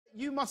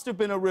You must have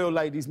been a real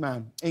ladies'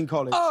 man in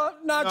college.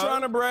 Not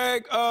trying to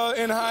brag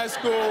in high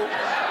school.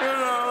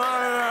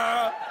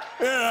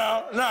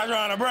 Not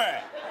trying to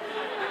brag.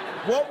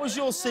 What was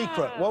your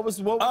secret? What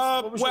was well,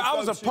 I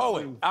was a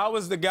poet. move? I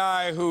was the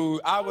guy who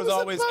I was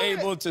always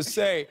able to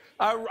say.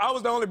 I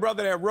was the only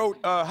brother that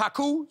wrote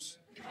haikus.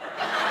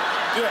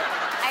 Yeah.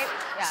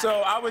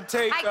 So I would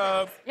take,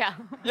 haikus. Yeah,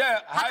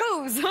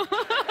 haikus.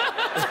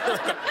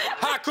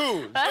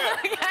 Haikus. Yeah.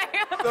 Okay.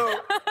 So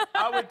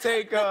I would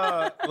take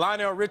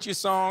Lionel Richie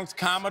songs,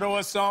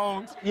 Commodore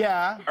songs,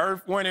 Yeah.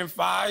 Earth, Wind and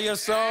Fire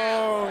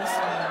songs,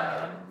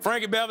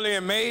 Frankie Beverly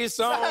and Maze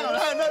songs.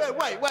 No,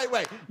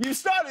 wait. You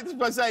started this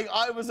by saying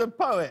I was a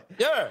poet.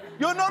 Yeah.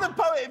 You're not a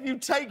poet if you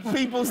take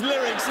people's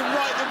lyrics and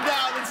write them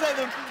down and say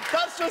them.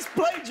 That's just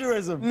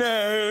plagiarism.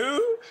 No.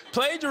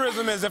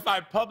 Plagiarism is if I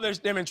publish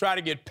them and try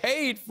to get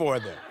paid for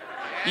them.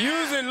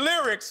 Using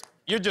lyrics,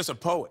 you're just a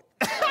poet.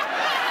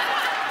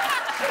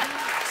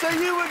 So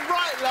you would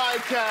write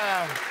like,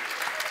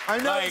 I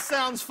know it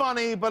sounds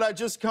funny, but I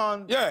just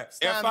can't. Yeah,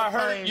 stand if the I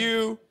hurt pain.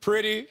 you,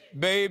 pretty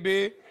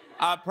baby,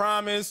 I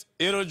promise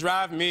it'll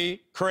drive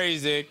me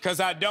crazy, 'cause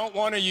I don't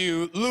want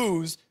you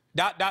lose, ...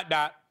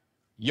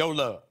 your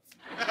love.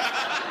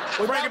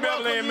 Frankie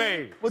Beverly and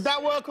Maze. Would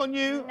that work on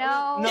you?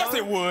 No. Yes,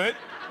 it would.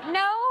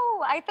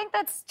 No, I think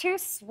that's too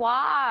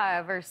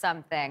suave or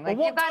something. Like,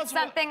 you've got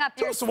something up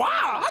your Too suave?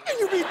 How can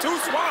you be too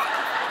suave?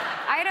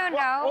 I don't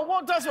know. Well,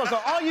 what does work?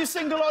 Are you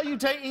single? Are you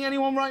dating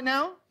anyone right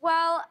now?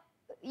 Well,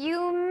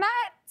 you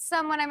met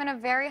someone I'm in a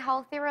very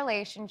healthy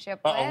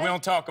relationship with. We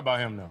don't talk about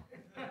him, though.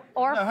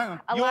 Or No, hang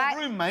on. Your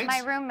roommate? My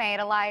roommate,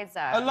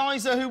 Eliza.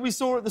 Eliza, who we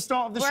saw at the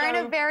start of the show. We're in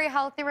a very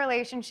healthy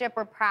relationship.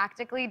 We're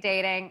practically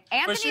dating.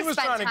 Anthony she was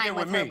spent trying to time get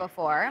with with her me.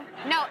 before.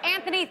 No,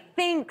 Anthony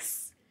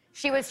thinks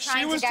she was trying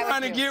to get with you. She was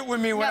trying to get with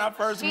me when I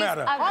first met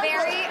her.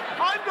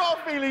 I've got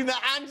a feeling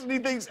that Anthony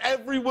thinks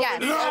every woman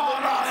Yes. he's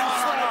ever met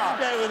is trying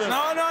to get with him.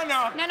 No.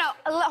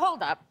 No,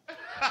 hold up.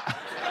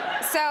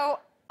 So,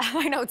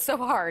 I know it's so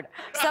hard.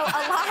 So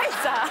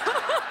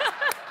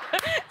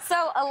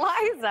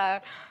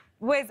Eliza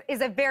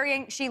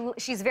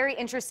she's very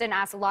interested and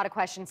asks a lot of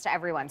questions to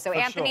everyone. So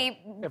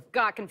Anthony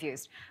got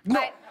confused.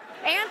 But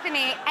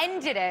Anthony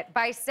ended it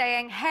by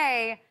saying,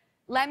 hey,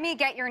 let me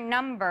get your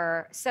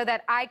number so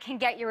that I can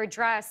get your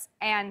address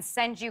and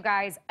send you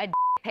guys a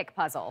pic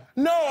puzzle.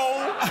 No.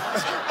 A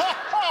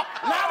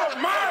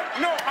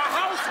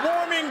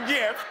housewarming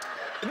gift.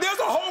 There's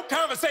a whole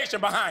conversation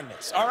behind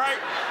this, all right?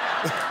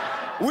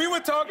 We were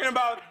talking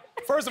about,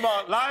 first of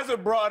all, Liza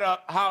brought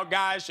up how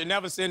guys should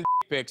never send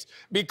pics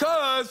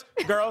because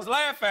girls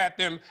laugh at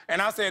them.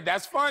 And I said,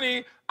 that's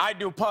funny, I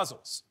do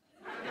puzzles.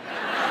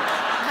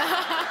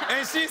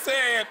 And she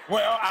said,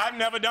 well, I've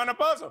never done a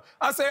puzzle.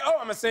 I said, oh,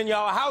 I'm gonna send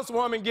y'all a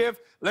housewarming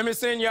gift. Let me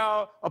send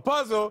y'all a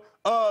puzzle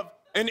of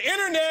an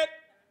internet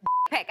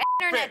pic.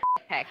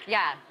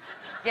 Yeah.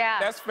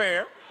 That's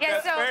fair. Yeah,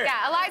 That's fair.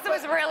 yeah, Eliza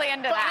was really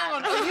into that. Hang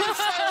on, are you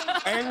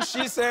saying... And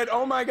she said,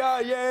 oh my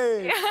God,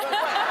 yay.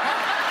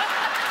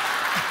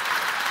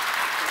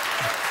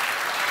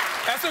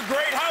 That's a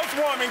great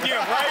housewarming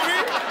gift,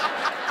 right?